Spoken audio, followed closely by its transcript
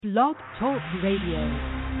Blog Talk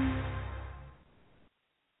Radio.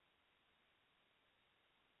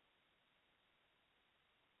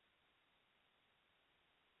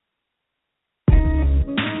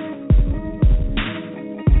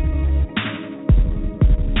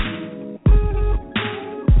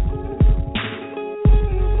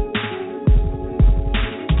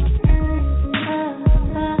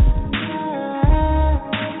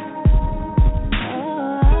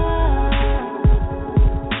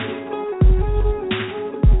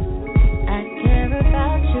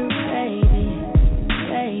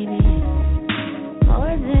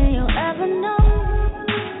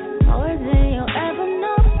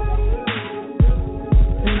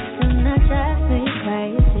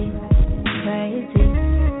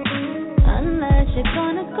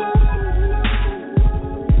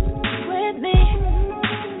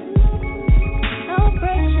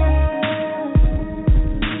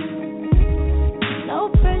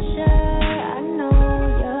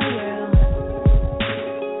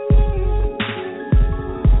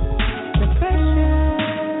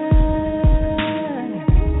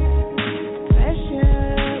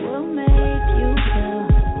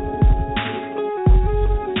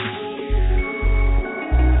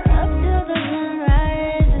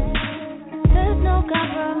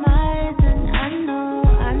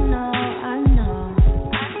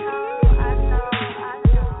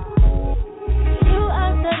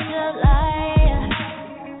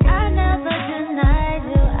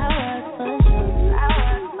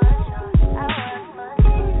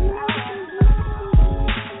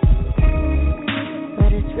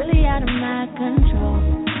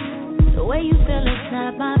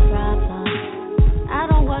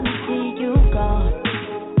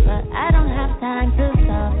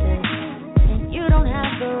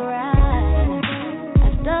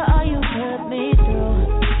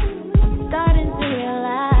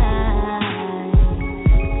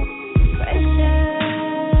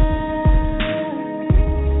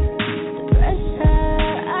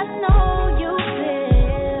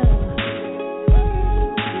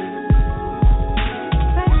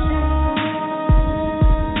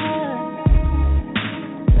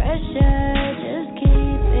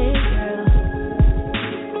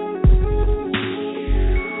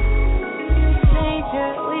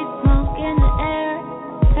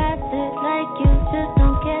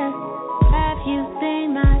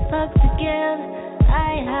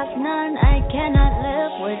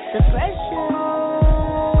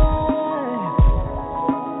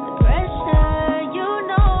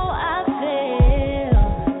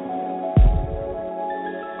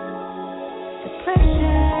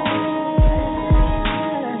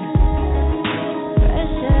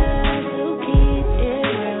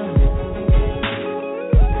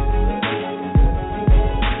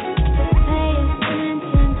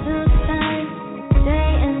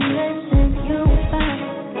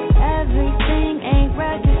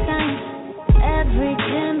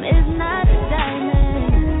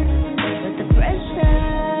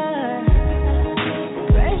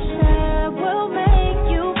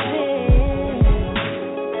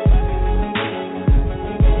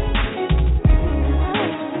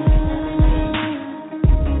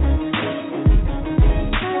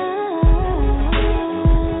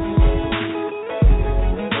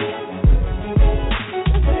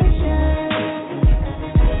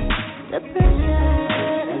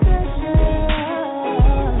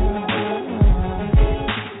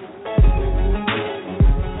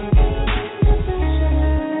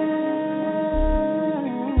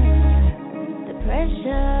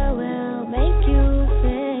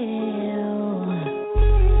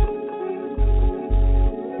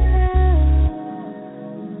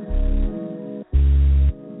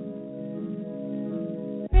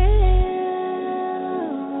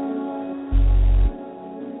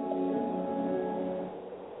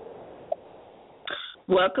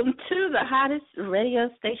 Welcome to the hottest radio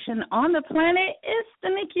station on the planet. It's the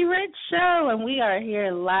Nikki Rich Show, and we are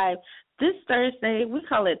here live this Thursday. We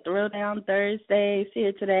call it Throwdown Thursdays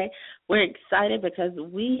here today. We're excited because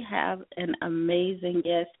we have an amazing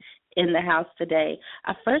guest in the house today.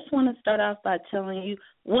 I first want to start off by telling you,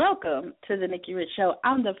 welcome to the Nikki Rich Show.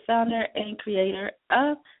 I'm the founder and creator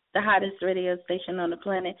of the hottest radio station on the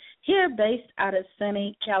planet, here based out of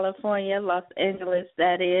sunny California, Los Angeles,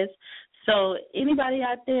 that is. So anybody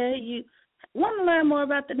out there, you want to learn more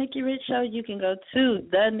about the Nikki Rich Show, you can go to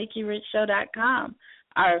thenickyrichshow.com,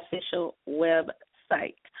 our official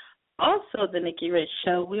website. Also, the Nikki Rich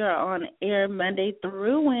Show, we are on air Monday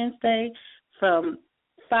through Wednesday from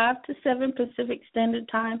 5 to 7 Pacific Standard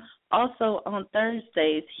Time. Also on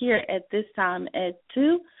Thursdays here at this time at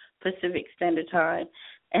 2 Pacific Standard Time.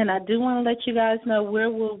 And I do want to let you guys know where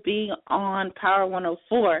we'll be on Power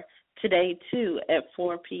 104 today, too, at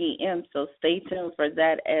 4 p.m., so stay tuned for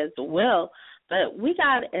that as well. But we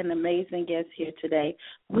got an amazing guest here today.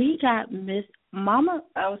 We got Mama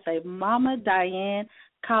Diane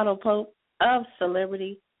Cottle Pope of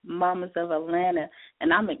Celebrity Mamas of Atlanta,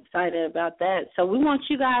 and I'm excited about that. So we want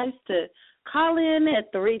you guys to call in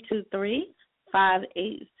at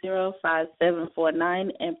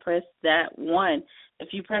 323-580-5749 and press that 1.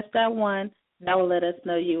 If you press that 1, that will let us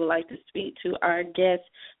know you would like to speak to our guest.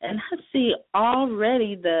 And I see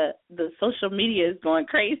already the social media is going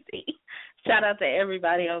crazy. Shout out to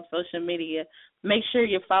everybody on social media. Make sure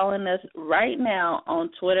you're following us right now on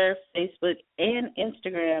Twitter, Facebook, and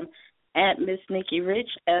Instagram at Miss Nikki Rich,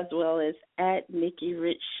 as well as at Nikki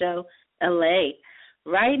Rich Show LA.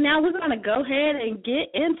 Right now, we're going to go ahead and get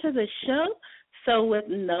into the show. So with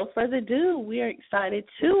no further ado, we are excited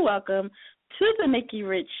to welcome to the Nikki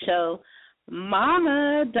Rich Show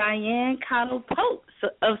Mama Diane Cottle Pope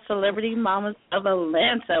of Celebrity Mamas of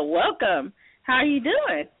Atlanta. Welcome. How are you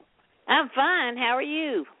doing? I'm fine. How are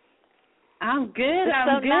you? I'm good. It's I'm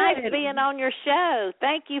so good. Nice being on your show.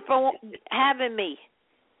 Thank you for having me.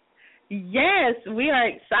 Yes, we are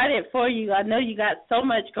excited for you. I know you got so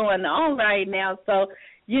much going on right now, so,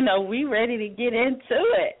 we ready to get into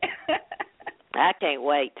it. I can't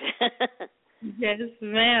wait. Yes,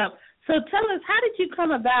 ma'am. So tell us, how did you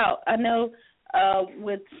come about, I know,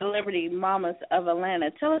 with Celebrity Mamas of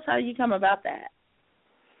Atlanta? Tell us how you come about that.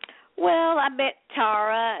 Well, I met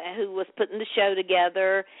Tara, who was putting the show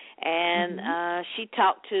together, and she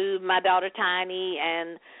talked to my daughter Tiny,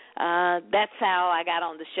 and that's how I got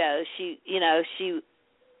on the show. She's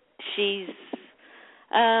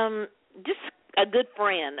just a good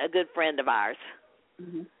friend of ours,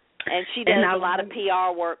 and she does a lot of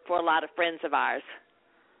PR work for a lot of friends of ours.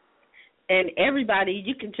 And everybody,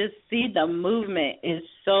 you can just see the movement is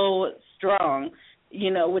so strong.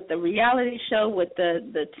 With the reality show, with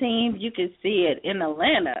the team, you can see it in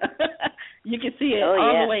Atlanta. You can see it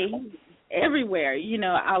all the way everywhere.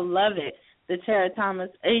 I love it. The Tara Thomas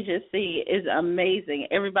Agency is amazing.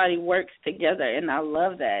 Everybody works together, and I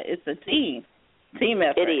love that. It's a team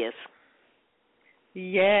effort. It is.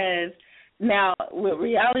 Yes. Now, with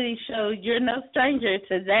reality shows, you're no stranger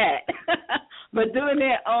to that. But doing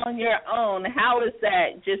it on your own, how is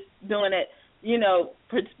that, just doing it,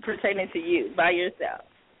 pertaining to you by yourself?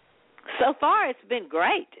 So far, it's been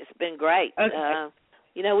great. Okay.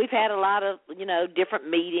 We've had a lot of, different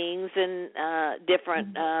meetings and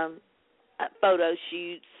different photo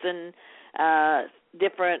shoots and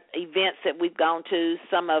different events that we've gone to,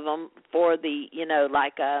 some of them for the,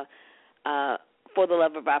 For the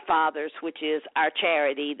Love of Our Fathers, which is our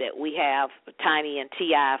charity that we have, Tiny and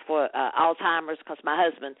T.I. for Alzheimer's, because my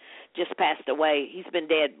husband just passed away. He's been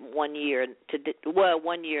dead 1 year,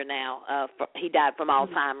 1 year now. He died from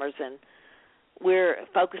Alzheimer's, and we're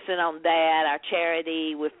focusing on that, our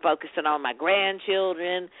charity. We're focusing on my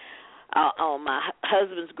grandchildren, on my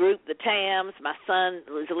husband's group, the TAMs. My son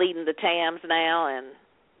is leading the TAMs now, and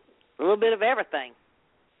a little bit of everything.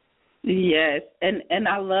 Yes, and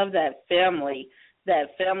I love that family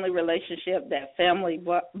relationship, that family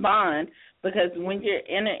bond, because when you're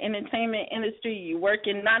in the entertainment industry, you're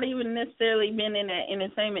working, not even necessarily being in that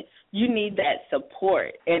entertainment, you need that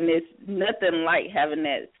support, and it's nothing like having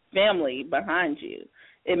that family behind you.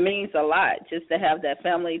 It means a lot just to have that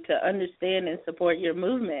family to understand and support your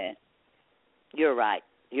movement. You're right.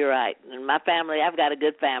 And my family, I've got a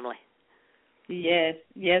good family. Yes,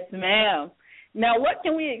 ma'am. Now, what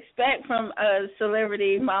can we expect from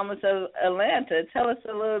Celebrity Mamas of Atlanta? Tell us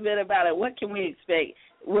a little bit about it. What can we expect?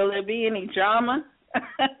 Will there be any drama?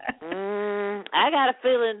 I got a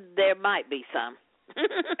feeling there might be some.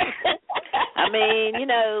 I mean,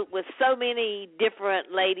 with so many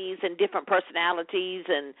different ladies and different personalities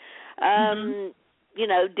and,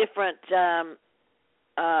 different,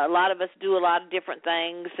 a lot of us do a lot of different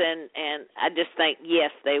things, and I just think,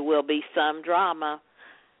 yes, there will be some drama.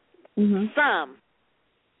 Some.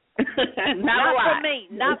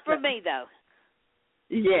 Not for me, though.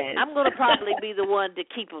 Yes. I'm going to probably be the one to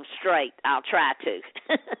keep them straight. I'll try to.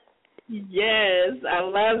 Yes, I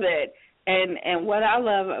love it. And what I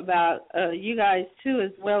love about you guys, too,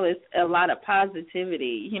 as well, is a lot of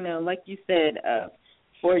positivity, like you said,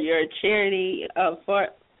 for your charity,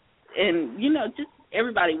 just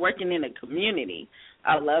everybody working in the community.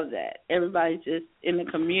 I love that. Everybody's just in the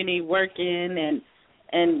community working and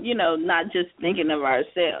not just thinking of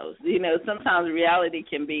ourselves. Sometimes reality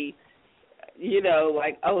can be,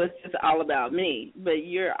 like, oh, it's just all about me. But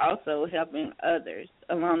you're also helping others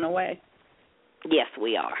along the way. Yes,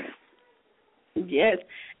 we are. Yes.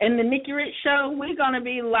 And the Nikki Rich Show, we're going to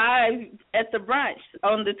be live at the brunch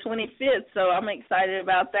on the 25th, so I'm excited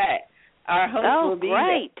about that. Our host will be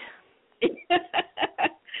great. There.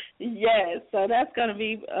 Yes, so that's going to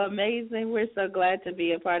be amazing. We're so glad to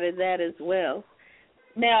be a part of that as well.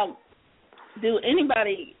 Now, do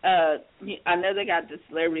anybody, I know they got the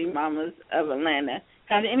Celebrity Mamas of Atlanta.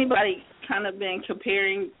 Has anybody kind of been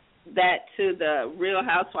comparing that to the Real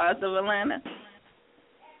Housewives of Atlanta?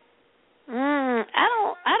 I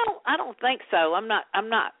don't think so. I'm not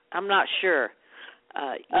sure.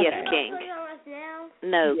 Yes, King.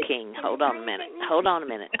 No, yes. King. Hold on a minute.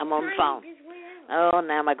 I'm on the phone. Oh,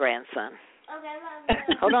 now my grandson.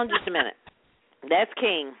 Hold on just a minute. That's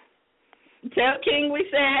King. Tell King we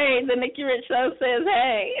say hey. The Nikki Rich Show says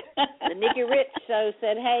hey. The Nikki Rich Show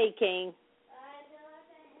said hey, King.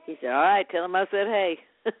 He said, all right, tell him I said hey.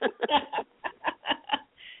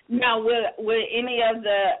 Now, will any of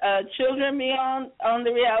the children be on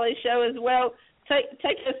the reality show as well?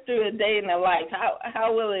 Take us through a day in their life.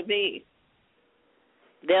 How will it be?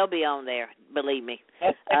 They'll be on there, believe me.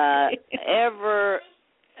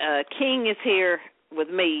 King is here with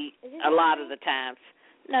me a lot of the times.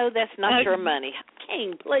 No, that's not your money.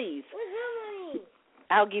 King, please. Where's my money?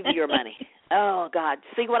 I'll give you your money. Oh, God.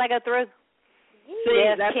 See what I go through?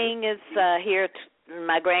 Yes, King is here.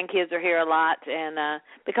 My grandkids are here a lot, and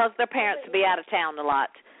because their parents will be out of town a lot.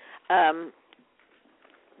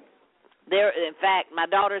 In fact, my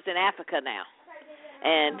daughter's in Africa now,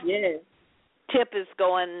 and Tip is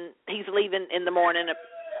going. He's leaving in the morning,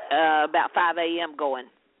 about 5 a.m. going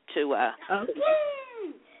to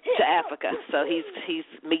Africa. So he's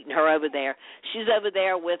meeting her over there. She's over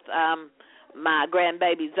there with my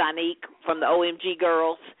grandbaby Zanique from the OMG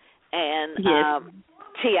Girls, and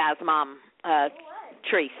T.I.'s mom,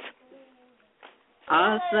 Treese.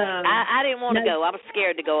 Awesome. I didn't want to go. I was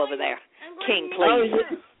scared to go over there. King, please.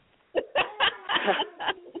 See,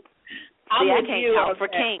 I can't talk for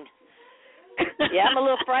King. Yeah, I'm a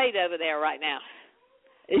little afraid over there right now.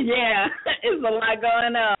 Yeah, it's a lot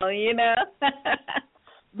going on, you know.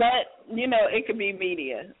 But, you know, it could be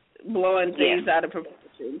media blowing things out of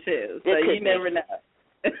proportion, too. So you never know.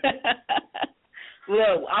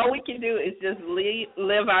 Look, all we can do is just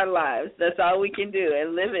live our lives. That's all we can do,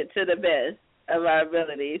 and live it to the best of our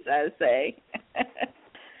abilities, I say.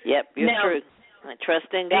 Yep, you're true. I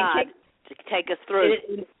trust in God to take us through.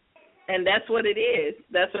 And that's what it is.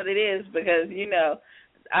 That's what it is because, you know,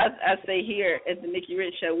 I say here at the Nikki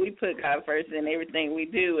Rich Show, we put God first in everything we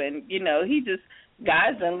do. And, you know, he just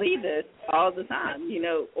guides and leads us all the time, you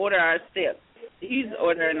know, order our steps. He's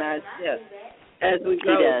ordering our steps as we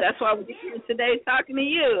go. That's why we're here today talking to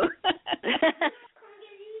you.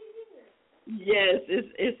 Yes,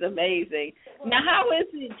 it's amazing. Now, how is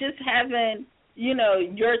it just having, you know,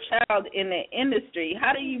 your child in the industry?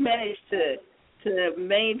 How do you manage to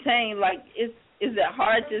maintain, like, is it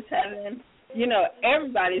hard just having, you know,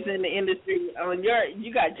 everybody's in the industry on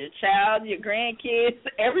you got your child, your grandkids,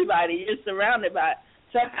 everybody you're surrounded by.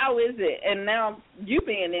 So how is it? And now you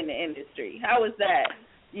being in the industry, how is that?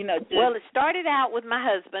 You know, well, it started out with my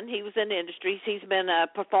husband. He was in the industry. He's been a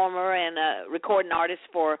performer and a recording artist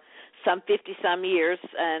for some 50-some years,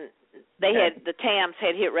 and the Tams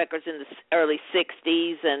had hit records in the early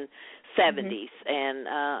 60s and 70s, and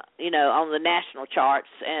you know, on the national charts.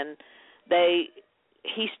 And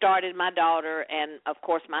he started my daughter and of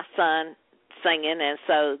course my son singing, and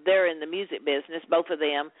so they're in the music business, both of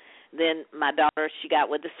them. Then my daughter, she got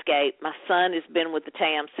with Escape. My son has been with the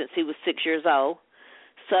Tams since he was 6 years old.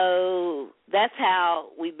 So that's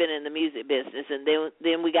how we've been in the music business. And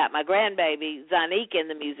then we got my grandbaby Zanique in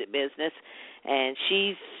the music business, and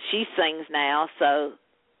she sings now. So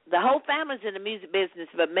the whole family's in the music business,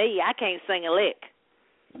 but me, I can't sing a lick.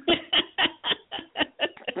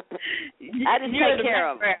 I just take care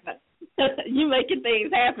of them. You making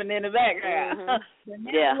things happen in the background.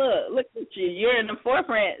 Yeah. Look at you. You're in the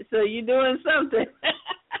forefront, so you're doing something.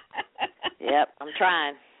 Yep, I'm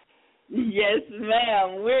trying. Yes,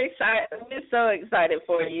 ma'am. We're excited. We're so excited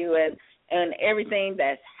for you and everything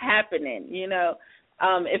that's happening. You know,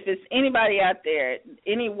 if it's anybody out there,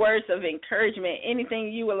 any words of encouragement,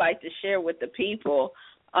 anything you would like to share with the people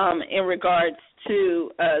in regards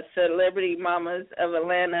to Celebrity Mamas of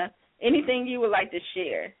Atlanta, anything you would like to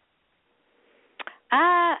share?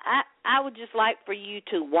 I would just like for you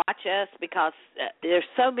to watch us because there's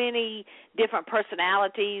so many different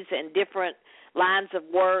personalities and different lines of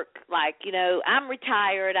work. Like, you know, I'm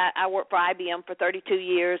retired. I worked for IBM for 32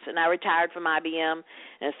 years, and I retired from IBM.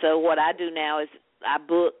 And so what I do now is I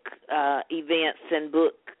book events and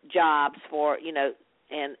book jobs for, you know,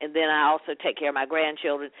 and then I also take care of my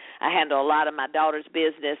grandchildren. I handle a lot of my daughter's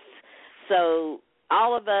business. So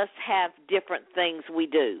all of us have different things we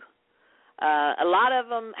do. A lot of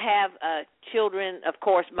them have children, of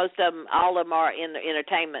course. Most of them, all of them are in the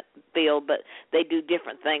entertainment field, but they do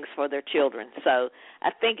different things for their children. So I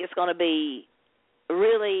think it's going to be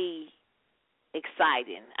really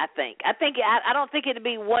exciting, I think. I don't think it'll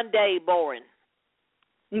be one day boring.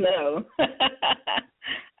 No.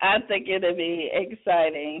 I think it'll be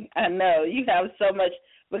exciting. I know. You have so much,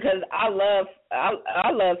 because I love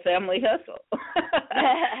Family Hustle.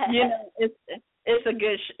 You know, it's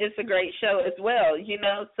a great show as well, you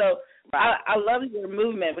know. So right. I love your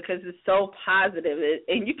movement because it's so positive,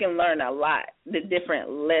 and you can learn a lot, the different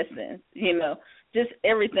lessons, you know, just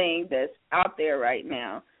everything that's out there right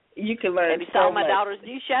now. You can learn. Have you saw my daughter's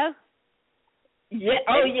new show? Yeah.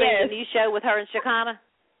 Have you seen the new show with her and Shekinah?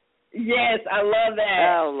 Yes, I love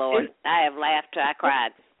that. Oh Lord, I have laughed till I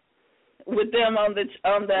cried. With them on the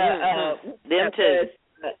them too.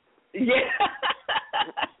 Yeah.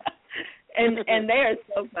 And they're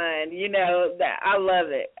so fun, you know. That I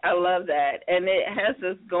love it. I love that, and it has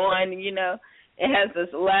us going. You know, it has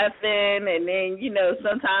us laughing, and then you know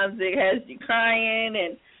sometimes it has you crying,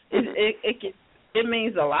 and it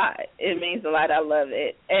means a lot. It means a lot. I love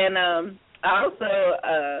it, and I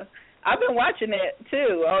also I've been watching it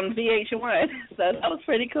too on VH1, so that was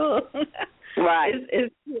pretty cool. Right.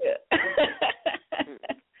 It's good.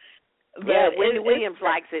 Yeah, Wendy Williams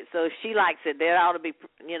likes it, so if she likes it, there ought to be,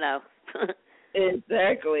 you know.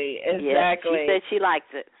 Exactly. Yeah, she said she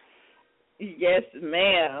likes it. Yes,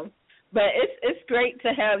 ma'am. But it's great to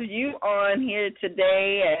have you on here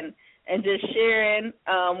today and just sharing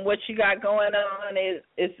what you got going on.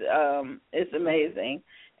 It's amazing.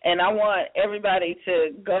 And I want everybody to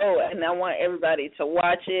go, and I want everybody to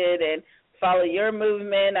watch it and follow your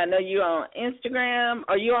movement. I know you're on Instagram.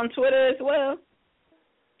 Are you on Twitter as well?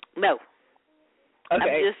 No.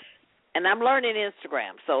 Okay. I'm learning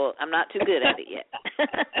Instagram, so I'm not too good at it yet.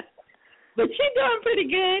 But you're doing pretty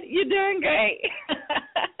good. You're doing great.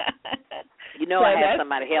 You know, so I have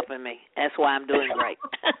somebody helping me. That's why I'm doing great.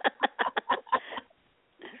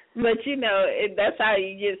 But, you know, that's how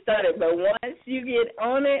you get started. But once you get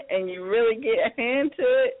on it and you really get a hand to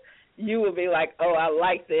it, you will be like, oh, I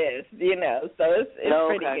like this, you know. So it's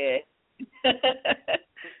pretty good.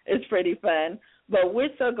 It's pretty fun. But we're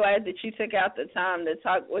so glad that you took out the time to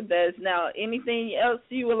talk with us. Now, anything else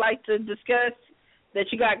you would like to discuss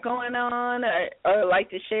that you got going on or like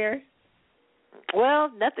to share?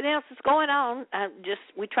 Well, nothing else is going on.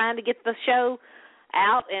 We're trying to get the show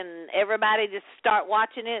out and everybody just start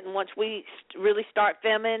watching it. And once we really start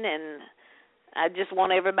filming, and I just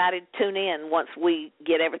want everybody to tune in once we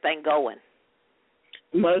get everything going.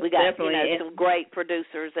 Most we got, definitely. You know, some great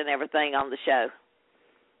producers and everything on the show.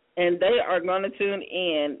 And they are going to tune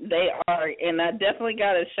in. They are, and I definitely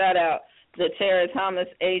got to shout out the Tara Thomas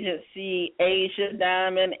Agency, Asia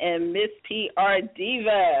Diamond, and Miss PR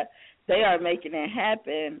Diva. They are making it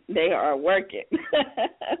happen. They are working.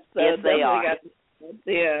 So yes, they are.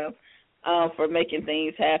 Yeah, for making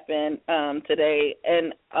things happen today,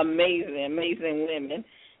 and amazing women.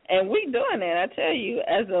 And we doing it, I tell you,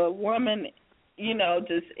 as a woman, you know,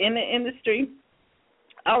 just in the industry,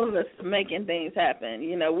 all of us are making things happen.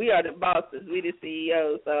 You know, we are the bosses, we the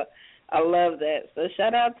CEOs, so I love that. So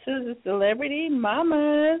shout out to the celebrity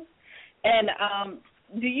mamas. And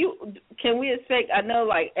can we expect, I know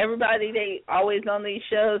like everybody, they always on these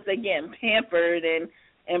shows, they getting pampered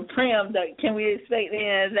and primed. Can we expect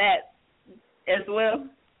any of that as well?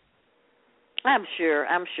 I'm sure.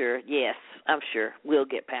 Yes, I'm sure we'll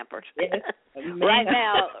get pampered. Yes. Right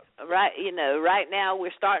now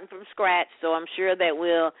we're starting from scratch, so I'm sure that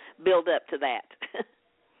we'll build up to that.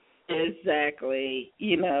 Exactly.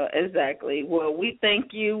 You know, exactly. Well, we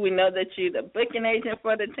thank you. We know that you're the booking agent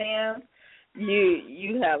for the Tams.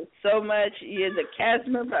 You have so much. You're the cast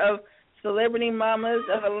member of Celebrity Mamas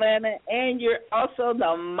of Atlanta, and you're also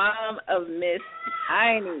the mom of Miss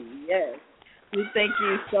Tiny. Yes. We thank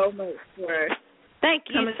you so much for Thank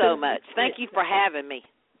you so much. Thank you for having me.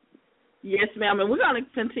 Yes, ma'am. And we're going to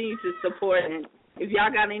continue to support. And if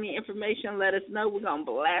y'all got any information, let us know. We're going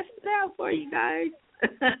to blast it out for you guys.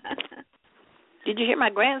 Did you hear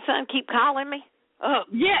my grandson keep calling me? Oh,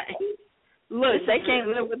 yeah. Look, they can't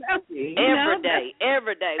live without you.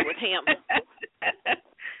 Every day with him.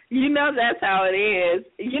 You know that's how it is.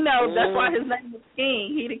 You know, that's why his name is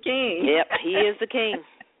King. He the king. Yep, he is the king.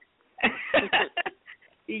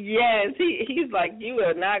 Yes, he's like, you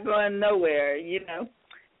are not going nowhere, you know.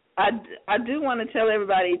 I do want to tell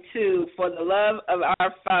everybody, too, for the love of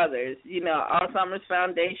our fathers, you know, Alzheimer's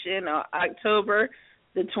Foundation on October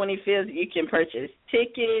the 25th. You can purchase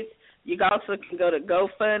tickets. You also can go to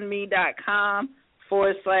GoFundMe.com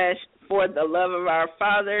 /For the Love of Our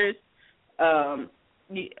Fathers.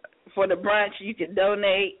 For the brunch, you can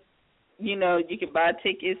donate. You can buy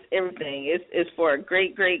tickets, everything. It's for a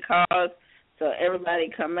great, great cause. So everybody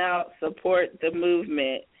come out, support the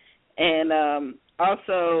movement. And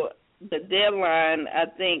also the deadline, I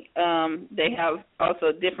think they have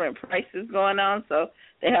also different prices going on. So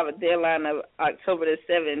they have a deadline of October the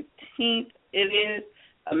 17th. It is.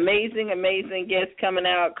 Amazing, amazing guests coming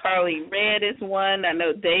out. Carly Red is one. I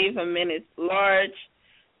know Dave Amin Large.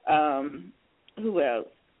 Who else?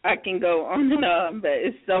 I can go on and on, but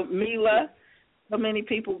it's Mila. So many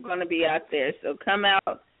people going to be out there. So come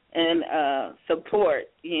out and support,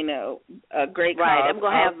 a great cause. Right. I'm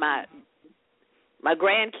going to have my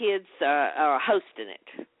grandkids are hosting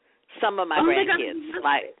it. Some of my grandkids,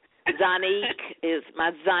 like Zanique,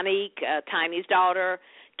 Tiny's daughter.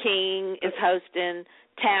 King is hosting.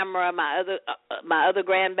 Tamara, my other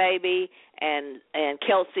grandbaby, and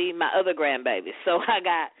Kelsey, my other grandbaby. So I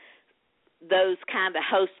got those kind of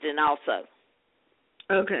hosting also.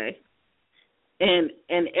 Okay. And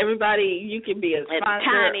everybody, you can be a sponsor. And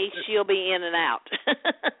Tiny, she'll be in and out.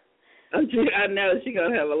 I know she's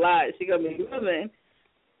gonna have a lot. She's gonna be moving.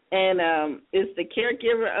 And it's the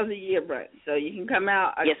Caregiver of the Year brunch. So you can come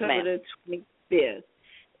out October the 25th.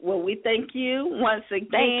 Well, we thank you once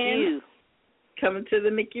again. Thank you. Coming to the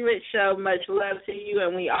Nikki Rich Show. Much love to you.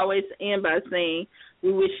 And we always end by saying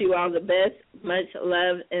we wish you all the best, much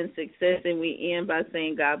love and success. And we end by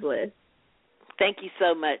saying God bless. Thank you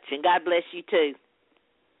so much. And God bless you, too.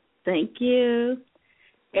 Thank you.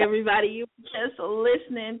 Everybody, you were just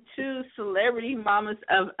listening to Celebrity Mamas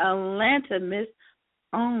of Atlanta, Miss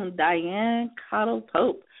Diane Cottle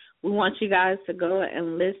Pope. We want you guys to go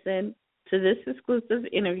and listen to this exclusive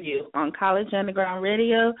interview on College Underground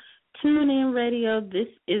Radio, TuneIn Radio,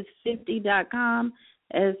 ThisIs50.com,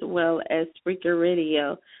 as well as Spreaker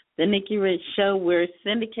Radio. The Nikki Rich Show, we're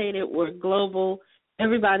syndicated, we're global.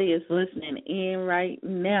 Everybody is listening in right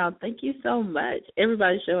now. Thank you so much.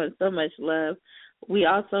 Everybody's showing so much love. We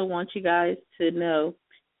also want you guys to know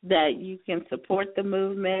that you can support the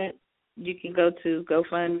movement. You can go to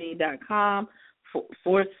GoFundMe.com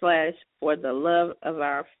 /For the Love of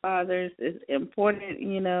Our Fathers. It's important,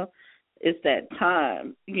 it's that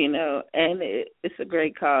time, and it's a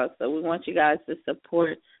great cause. So we want you guys to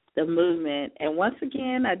support the movement. And once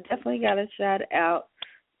again, I definitely got to shout out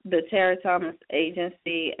the Tara Thomas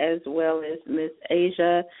Agency, as well as Miss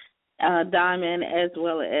Asia Diamond, as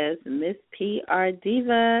well as Miss PR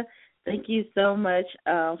Diva. Thank you so much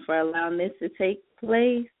for allowing this to take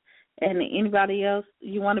place. And anybody else,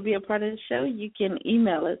 you want to be a part of the show, you can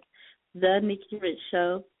email us,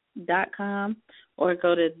 thenikkirichshow.com, or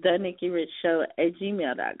go to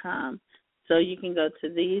thenikkirichshow@gmail.com. So you can go to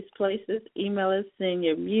these places, email us, send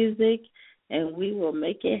your music, and we will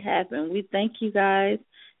make it happen. We thank you guys.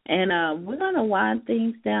 And we're going to wind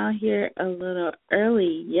things down here a little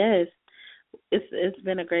early. Yes, it's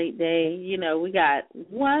been a great day. We got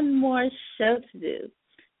one more show to do,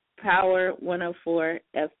 Power 104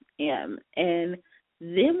 FM. And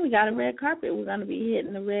then we got a red carpet. We're going to be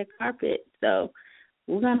hitting the red carpet. So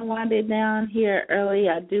we're going to wind it down here early.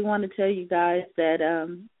 I do want to tell you guys that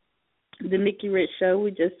the Nikki Rich Show, we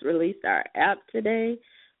just released our app today.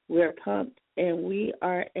 We're pumped and we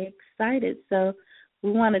are excited. So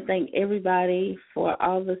we want to thank everybody for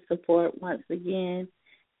all the support once again.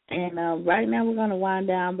 And right now we're going to wind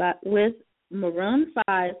down with Maroon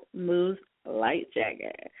 5, Moves Light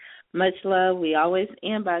Jacket. Much love. We always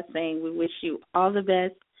end by saying we wish you all the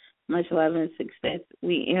best. Much love and success.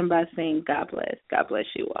 We end by saying God bless. God bless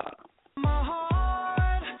you all.